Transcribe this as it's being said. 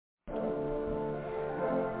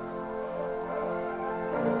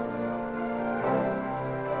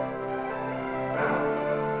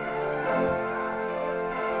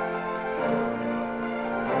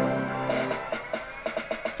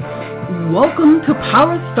welcome to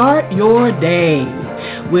Power Start Your Day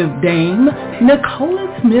with Dame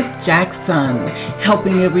Nicola Smith-Jackson,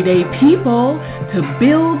 helping everyday people to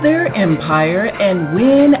build their empire and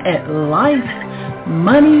win at life,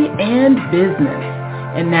 money, and business.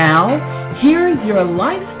 And now, here's your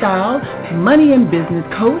lifestyle, money, and business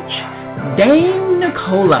coach, Dame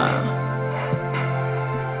Nicola.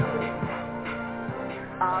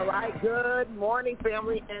 All right, good morning,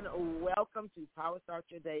 family, and welcome to Power Start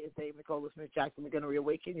Your Day. It's Dave Nicola Smith-Jackson. We're going to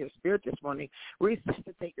reawaken your spirit this morning,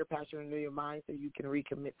 resuscitate your passion, and renew your mind so you can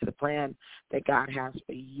recommit to the plan that God has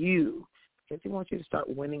for you. Because He wants you to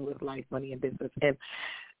start winning with life, money, and business. And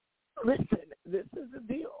listen, this is the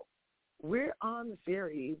deal. We're on the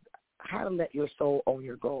series, How to Let Your Soul Own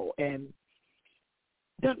Your Goal. And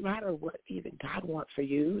it doesn't matter what even God wants for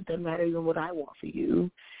you. It doesn't matter even what I want for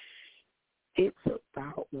you. It's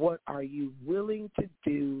about what are you willing to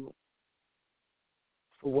do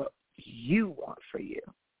for what you want for you.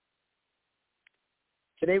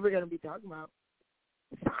 Today we're going to be talking about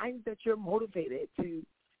signs that you're motivated to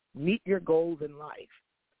meet your goals in life.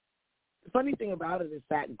 The funny thing about it is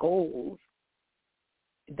that goals,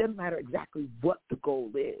 it doesn't matter exactly what the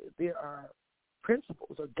goal is. There are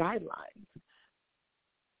principles or guidelines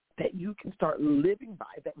that you can start living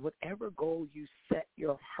by, that whatever goal you set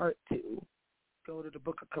your heart to, go to the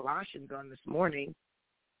book of Colossians on this morning.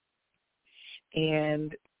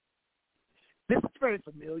 And this is a very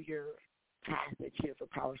familiar passage here for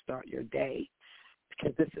Power Start Your Day,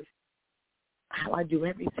 because this is how I do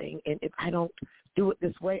everything. And if I don't do it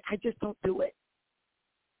this way, I just don't do it.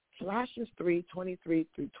 Colossians 3:23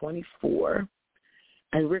 through 24,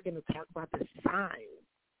 and we're going to talk about the signs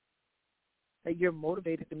that you're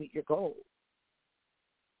motivated to meet your goals.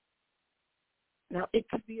 Now, it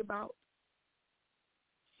could be about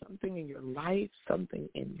something in your life, something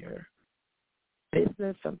in your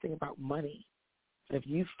business, something about money. If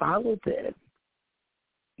you follow this,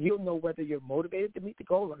 you'll know whether you're motivated to meet the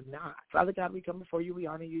goal or not. Father God, we come before you. We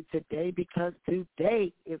honor you today because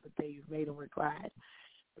today is the day you've made, and we're glad.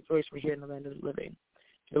 Rejoice, we're here in the land of the living.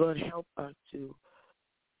 Dear Lord, help us to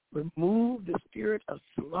remove the spirit of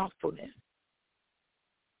slothfulness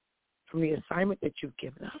from the assignment that you've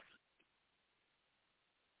given us.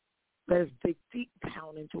 Let us dig deep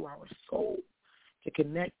down into our soul to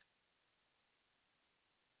connect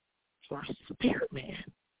to our spirit man.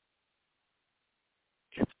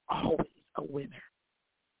 It's always a winner.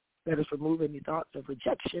 Let us remove any thoughts of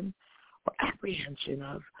rejection or apprehension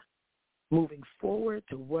of moving forward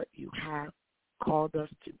to what you have called us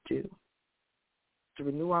to do, to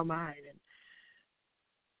renew our mind and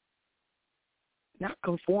not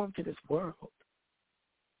conform to this world.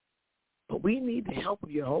 But we need the help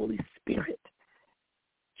of your Holy Spirit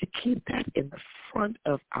to keep that in the front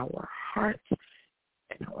of our hearts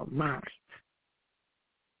and our minds.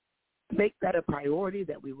 Make that a priority,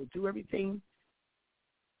 that we will do everything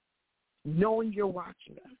knowing you're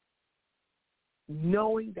watching us,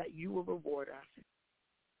 knowing that you will reward us,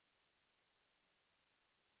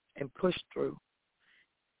 and push through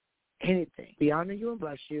anything. We honor you and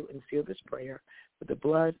bless you and seal this prayer with the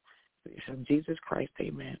blood of your Son, Jesus Christ.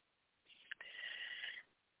 Amen.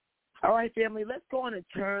 All right, family, let's go on and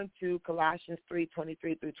turn to Colossians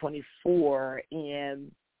 3:23 through 24,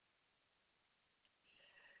 and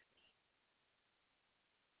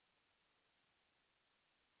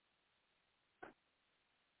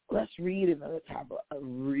let's read and let's have a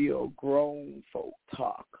real grown folk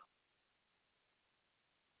talk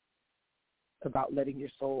about letting your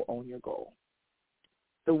soul own your goal.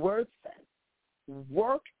 The word says,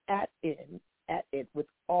 work at it with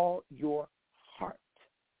all your heart,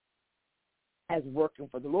 as working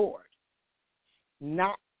for the Lord,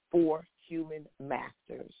 not for human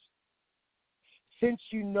masters, since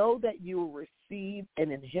you know that you will receive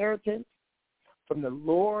an inheritance from the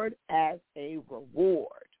Lord as a reward.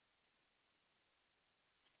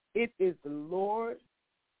 It is the Lord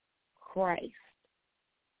Christ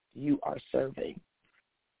you are serving.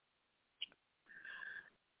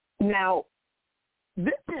 Now,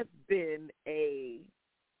 this has been a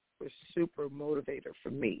super motivator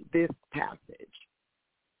for me, this passage.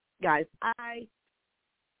 Guys, I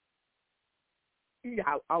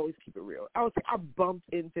always keep it real. I bumped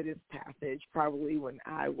into this passage probably when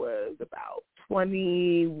I was about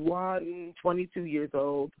 21, 22 years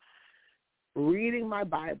old, reading my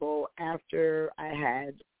Bible after I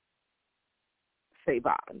had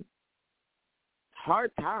Saban.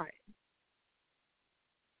 Hard time.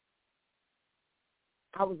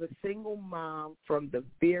 I was a single mom from the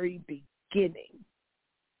very beginning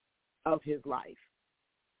of his life.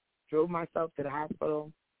 Drove myself to the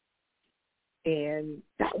hospital, And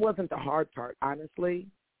that wasn't the hard part, honestly.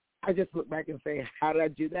 I just look back and say, how did I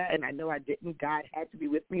do that? And I know I didn't. God had to be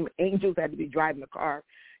with me. Angels had to be driving the car.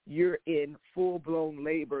 You're in full-blown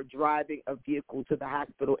labor driving a vehicle to the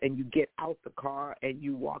hospital, and you get out the car and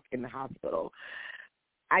you walk in the hospital.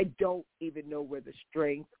 I don't even know where the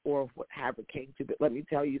strength or whatever came to, but let me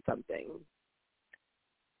tell you something.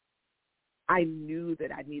 I knew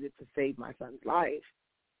that I needed to save my son's life.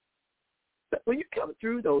 But when you come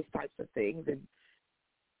through those types of things and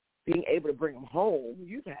being able to bring them home,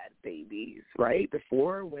 you've had babies, right,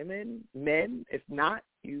 before, women, men. If not,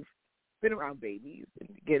 you've been around babies and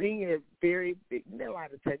getting a very big, a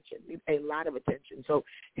lot of attention. So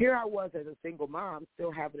here I was as a single mom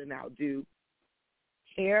still having to now do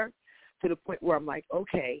care to the point where I'm like,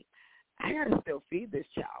 okay, I got to still feed this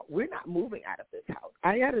child. We're not moving out of this house.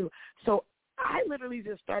 So I literally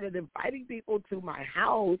just started inviting people to my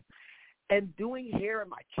house and doing hair in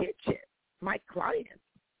my kitchen, my clients.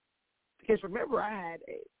 Because remember, I had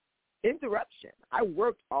an interruption. I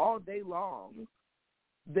worked all day long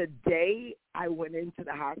the day I went into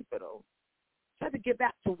the hospital. So I had to get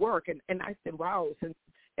back to work. And I said, wow, since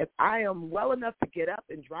if I am well enough to get up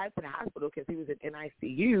and drive to the hospital, because he was in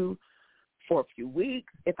NICU for a few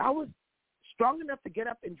weeks, if I was strong enough to get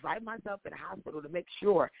up and drive myself to the hospital to make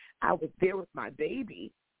sure I was there with my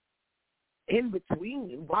baby in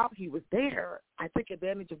between while he was there, I took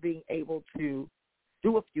advantage of being able to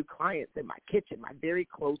do a few clients in my kitchen, my very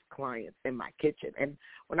close clients in my kitchen. And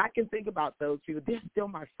when I can think about those people, they're still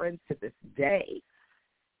my friends to this day.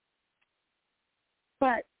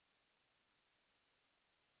 But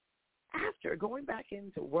after going back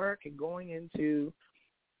into work and going into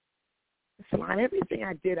the salon, everything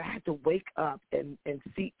I did, I had to wake up and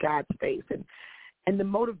seek God's face. And the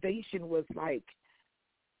motivation was like,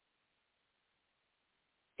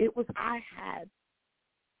 it was I had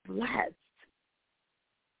blessed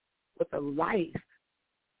with a life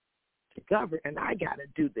to govern, and I got to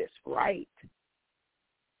do this right.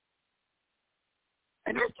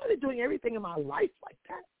 And I started doing everything in my life like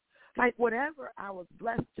that. Like whatever I was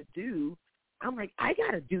blessed to do, I'm like, I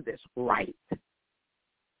got to do this right.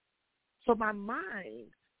 So my mind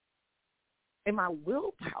and my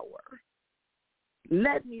willpower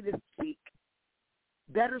led me to seek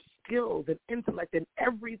better skills and intellect in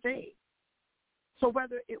everything. So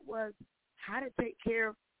whether it was how to take care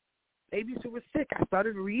of babies who were sick, I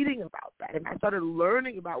started reading about that, and I started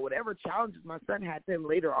learning about whatever challenges my son had then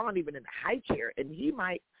later on, even in the high chair, and he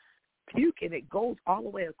might puke, and it goes all the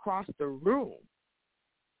way across the room.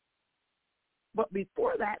 But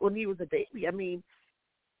before that, when he was a baby, I mean,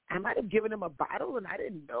 I might have given him a bottle, and I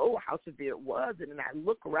didn't know how severe it was, and then I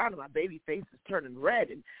look around, and my baby face is turning red,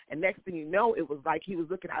 and next thing you know, it was like he was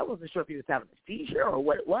looking, I wasn't sure if he was having a seizure or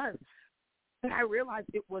what it was. But I realized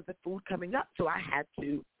it was the food coming up, so I had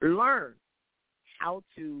to learn how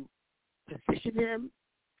to position him,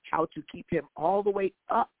 how to keep him all the way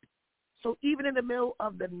up. So even in the middle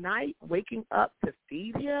of the night, waking up to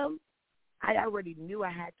feed him, I already knew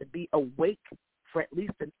I had to be awake for at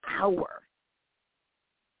least an hour.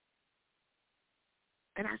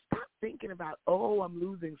 And I stopped thinking about, oh, I'm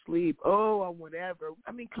losing sleep, oh, I'm whatever.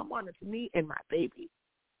 I mean, come on, it's me and my baby.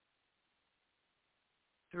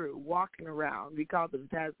 Through walking around. We called him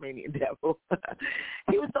the Tasmanian devil.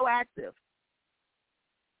 He was so active.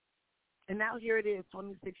 And now here it is,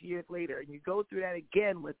 26 years later, and you go through that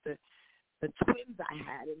again with the twins I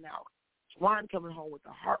had, and now Juan coming home with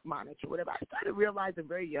a heart monitor, whatever. I started realizing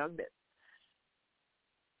very young that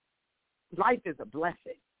life is a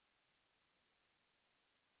blessing.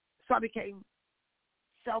 So I became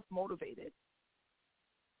self-motivated.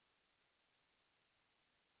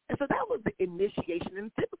 And so that was the initiation.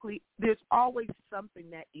 And typically, there's always something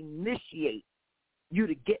that initiates you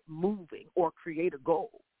to get moving or create a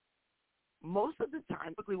goal. Most of the time,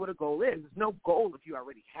 typically what a goal is, there's no goal if you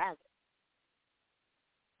already have it.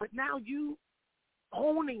 But now you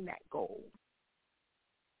owning that goal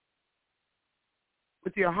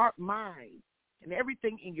with your heart, mind, and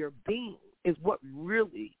everything in your being is what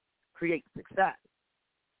really creates success.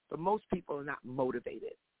 But most people are not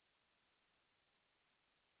motivated.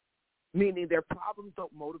 Meaning their problems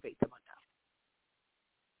don't motivate them enough.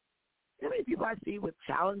 You know how many people I see with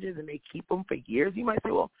challenges and they keep them for years? You might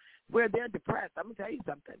say, well, they're depressed. I'm going to tell you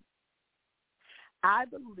something. I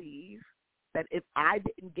believe that if I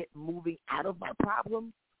didn't get moving out of my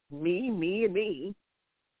problem, me,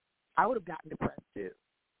 I would have gotten depressed too.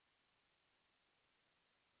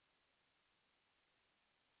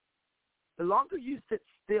 The longer you sit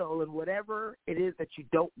still in whatever it is that you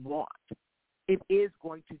don't want, it is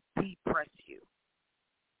going to depress you.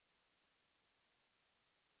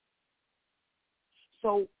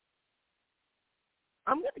 So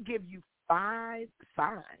I'm going to give you 5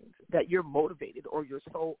 signs that you're motivated or your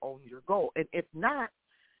soul owns your goal. And if not,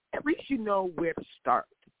 at least you know where to start.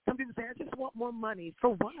 Some people say, I just want more money. For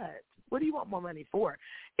what? What do you want more money for?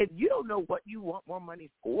 If you don't know what you want more money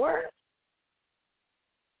for,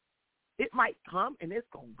 it might come and it's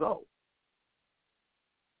going to go.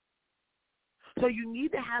 So you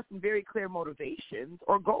need to have some very clear motivations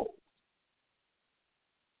or goals.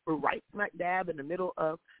 We're right smack dab in the middle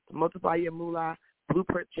of the Multiply Your Moolah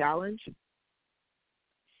Blueprint Challenge.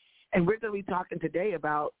 And we're going to be talking today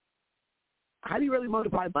about how do you really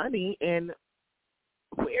multiply money and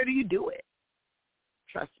where do you do it?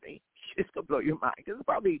 Trust me, it's going to blow your mind because there's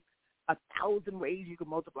probably 1,000 ways you can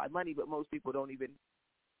multiply money, but most people don't even,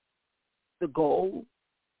 the goal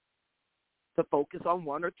to focus on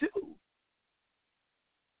 1 or 2.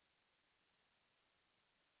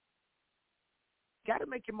 You got to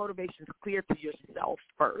make your motivations clear to yourself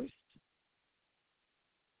first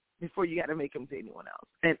before you got to make them to anyone else.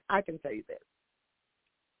 And I can tell you this.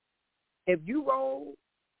 If you roll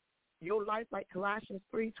your life like Colossians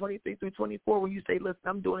 3:23-24, when you say, listen,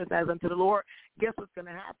 I'm doing this as unto the Lord, guess what's going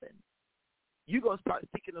to happen? You're going to start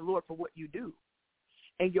seeking the Lord for what you do.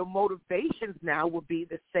 And your motivations now will be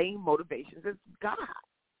the same motivations as God.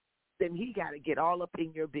 Then he got to get all up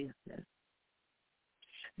in your business.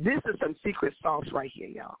 This is some secret sauce right here,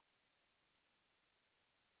 y'all.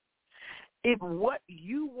 If what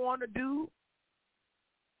you want to do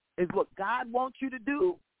is what God wants you to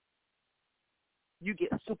do, you get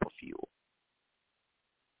super fuel.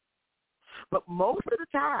 But most of the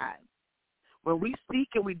time, when we seek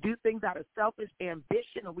and we do things out of selfish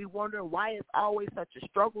ambition and we wonder why it's always such a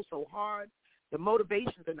struggle so hard, the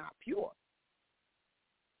motivations are not pure.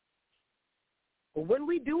 But when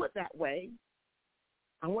we do it that way,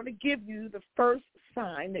 I want to give you the first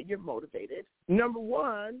sign that you're motivated. Number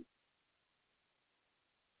 1,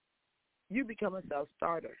 you become a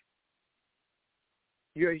self-starter.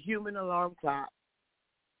 You're a human alarm clock.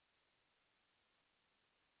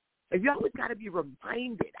 If you always got to be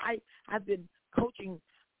reminded, I've been coaching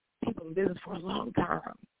people in business for a long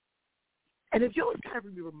time. And if you always got to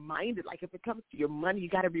be reminded, like if it comes to your money, you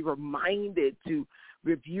got to be reminded to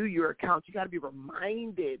review your accounts. You got to be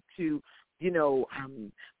reminded to,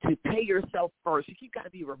 to pay yourself first. You got to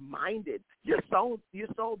be reminded. Your soul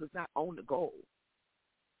does not own the goal.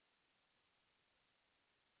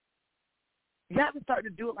 You have to start to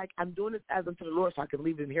do it like I'm doing this as unto the Lord so I can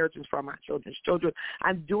leave an inheritance for my children's children.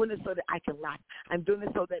 I'm doing this so that I can laugh. I'm doing this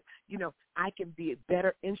so that, I can be a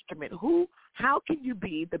better instrument. How can you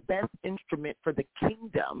be the best instrument for the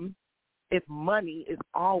kingdom if money is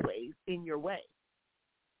always in your way?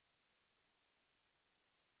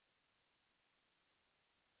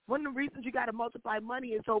 One of the reasons you got to multiply money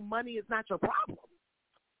is so money is not your problem.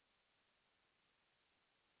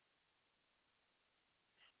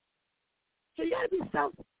 So you got to be a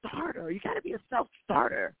self-starter. You got to be a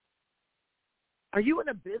self-starter. Are you in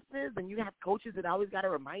a business and you have coaches that always got to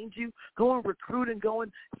remind you, go and recruit and go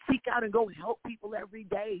and seek out and go help people every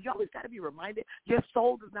day? You always got to be reminded your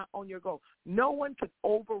soul does not own your goal. No one can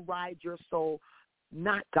override your soul,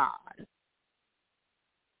 not God.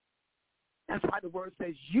 That's why the word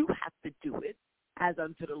says you have to do it as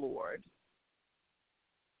unto the Lord,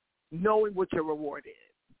 knowing what your reward is.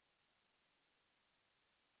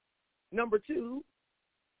 Number 2,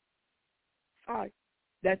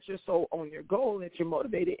 that's your soul on your goal, that you're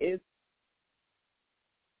motivated, is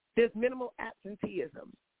there's minimal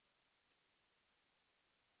absenteeism.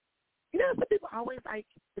 Some people always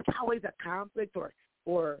it's always a conflict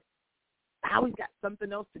or I always got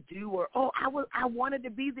something else to do, or, I wanted to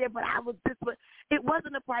be there, but it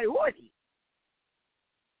wasn't a priority.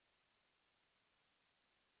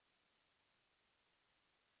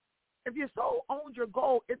 If your soul owns your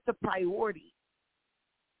goal, it's a priority.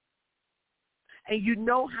 And you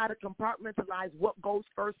know how to compartmentalize what goes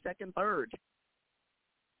first, second, third.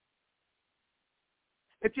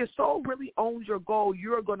 If your soul really owns your goal,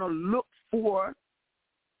 you're going to look for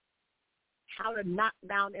how to knock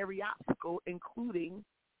down every obstacle, including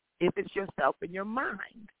if it's yourself in your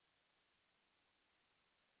mind.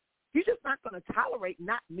 You're just not going to tolerate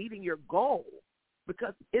not meeting your goal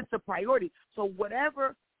because it's a priority. So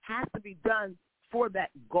whatever has to be done for that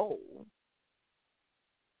goal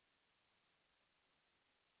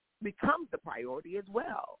becomes the priority as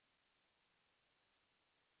well.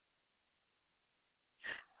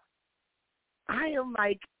 I am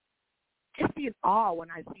just in awe when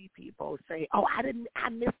I see people say, I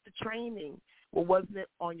missed the training. Well, wasn't it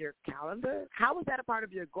on your calendar? How was that a part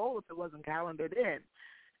of your goal if it wasn't calendared in?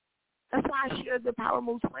 That's why I share the Power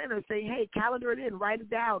Moves Planner. Say, hey, calendar it in, write it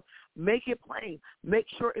down, make it plain. Make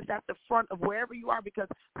sure it's at the front of wherever you are, because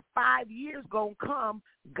 5 years going to come,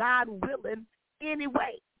 God willing,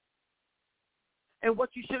 anyway. And what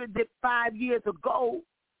you should have did 5 years ago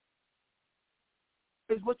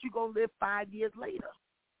is what you're going to live 5 years later.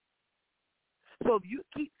 So if you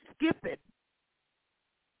keep skipping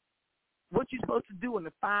what you're supposed to do in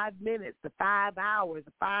the 5 minutes, the 5 hours,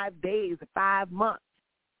 the 5 days, the 5 months,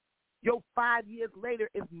 your 5 years later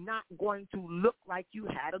is not going to look like you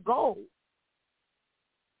had a goal.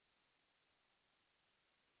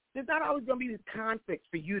 There's not always going to be this conflict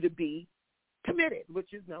for you to be committed,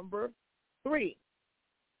 which is number 3.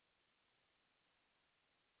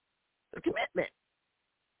 The commitment.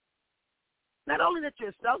 Not only that you're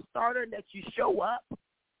a self-starter and that you show up,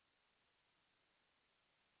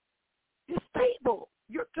 you're stable.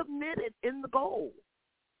 You're committed in the goal.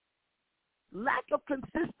 Lack of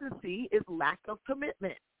consistency is lack of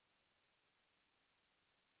commitment.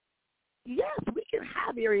 Yes, we can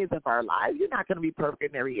have areas of our lives. You're not going to be perfect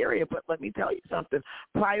in every area, but let me tell you something.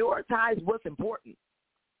 Prioritize what's important.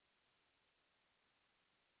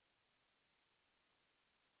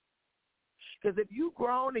 Because if you've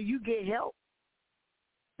grown and you get help,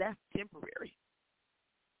 that's temporary.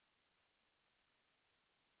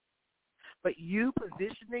 But you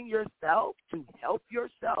positioning yourself to help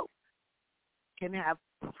yourself can have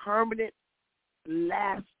permanent,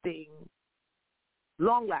 lasting,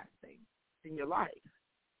 long-lasting in your life.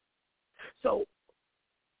 So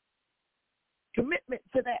commitment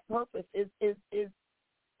to that purpose is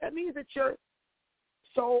that means that your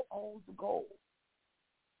soul owns the goal.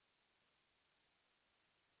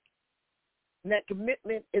 And that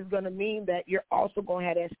commitment is going to mean that you're also going to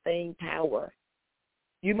have that staying power.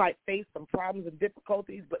 You might face some problems and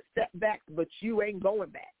difficulties, but setbacks, but you ain't going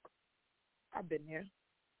back. I've been there.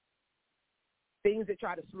 Things that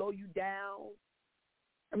try to slow you down.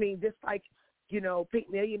 I mean, just like, Pink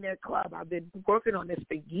Millionaire Club, I've been working on this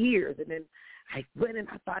for years, and then I went and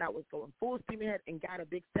I thought I was going full steam ahead and got a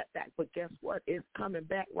big setback. But guess what? It's coming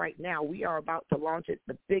back right now. We are about to launch it,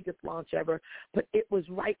 the biggest launch ever. But it was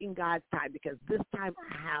right in God's time, because this time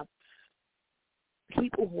I have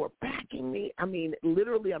people who are backing me. I mean,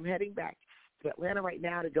 literally, I'm heading back to Atlanta right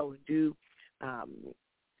now to go and do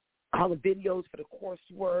all the videos for the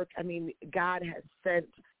coursework. I mean, God has sent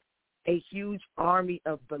a huge army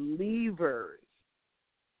of believers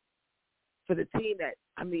for the team that,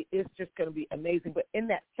 it's just going to be amazing. But in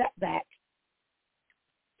that setback,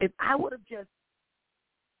 if I would have just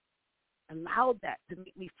allowed that to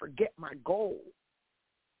make me forget my goal,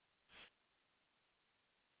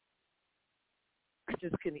 I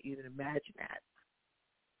just couldn't even imagine that.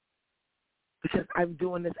 Because I'm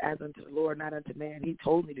doing this as unto the Lord, not unto man. He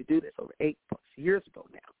told me to do this over 8+ years ago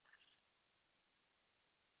now.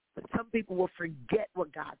 But some people will forget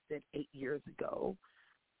what God said 8 years ago.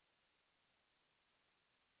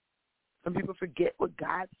 Some people forget what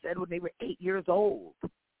God said when they were 8 years old.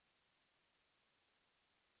 But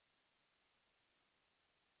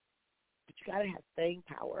you got to have staying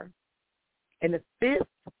power. And the 5th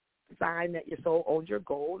sign that your soul owns your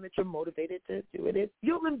goal and that you're motivated to do it is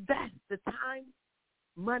you'll invest the time,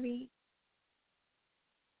 money,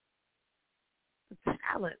 the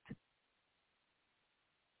talent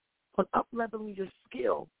on up-leveling your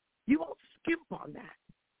skill. You won't skimp on that.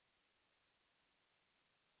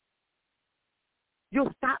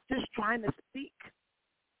 You'll stop just trying to seek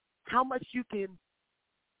how much you can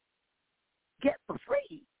get for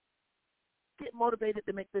free. Get motivated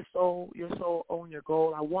to make your soul own your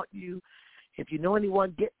goal. I want you, if you know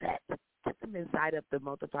anyone, get them inside of the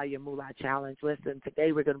Multiply Your Moolah Challenge. Listen,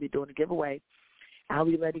 today we're going to be doing a giveaway. I'll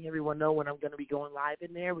be letting everyone know when I'm going to be going live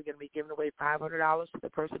in there. We're going to be giving away $500 to the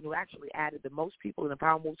person who actually added the most people in the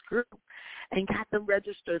Power Moves group and got them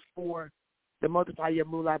registered for the Multiply Your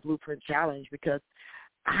Moolah Blueprint Challenge, because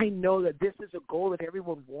I know that this is a goal that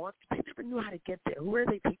everyone wants. They never knew how to get there. Who are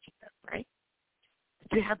they teaching them, right?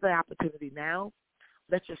 But you have the opportunity now.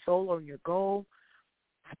 Let your soul own your goal.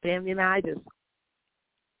 My family and I just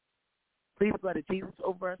plead the blood of Jesus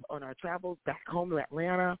over us on our travels back home to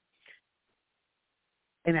Atlanta.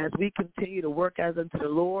 And as we continue to work as unto the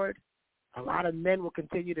Lord, a lot of men will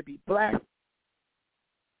continue to be blessed.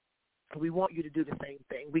 And we want you to do the same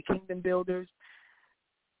thing. We kingdom builders,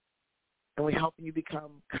 and we're helping you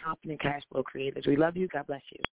become confident cash flow creators. We love you. God bless you.